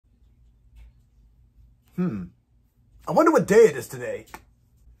I wonder what day it is today.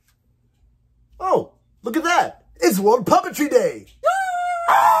 Oh, look at that. It's World Puppetry Day.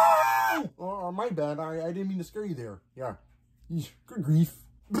 Oh, my bad. I didn't mean to scare you there. Yeah. Good grief.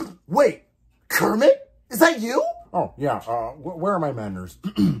 Wait, Kermit? Is that you? Oh, yeah. Where are my manners?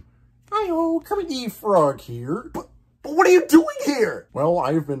 Hi-ho, Kermit the Frog here. But what are you doing here? Well,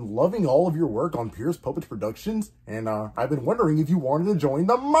 I've been loving all of your work on Pierce Puppet Productions, and I've been wondering if you wanted to join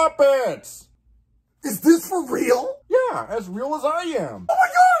the Muppets. Is this for real? Yeah, as real as I am. Oh my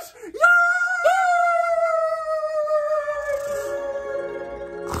gosh!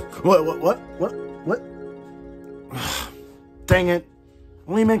 What? Dang it.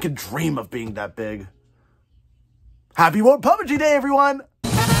 Only a man could dream of being that big. Happy World Puppetry Day, everyone!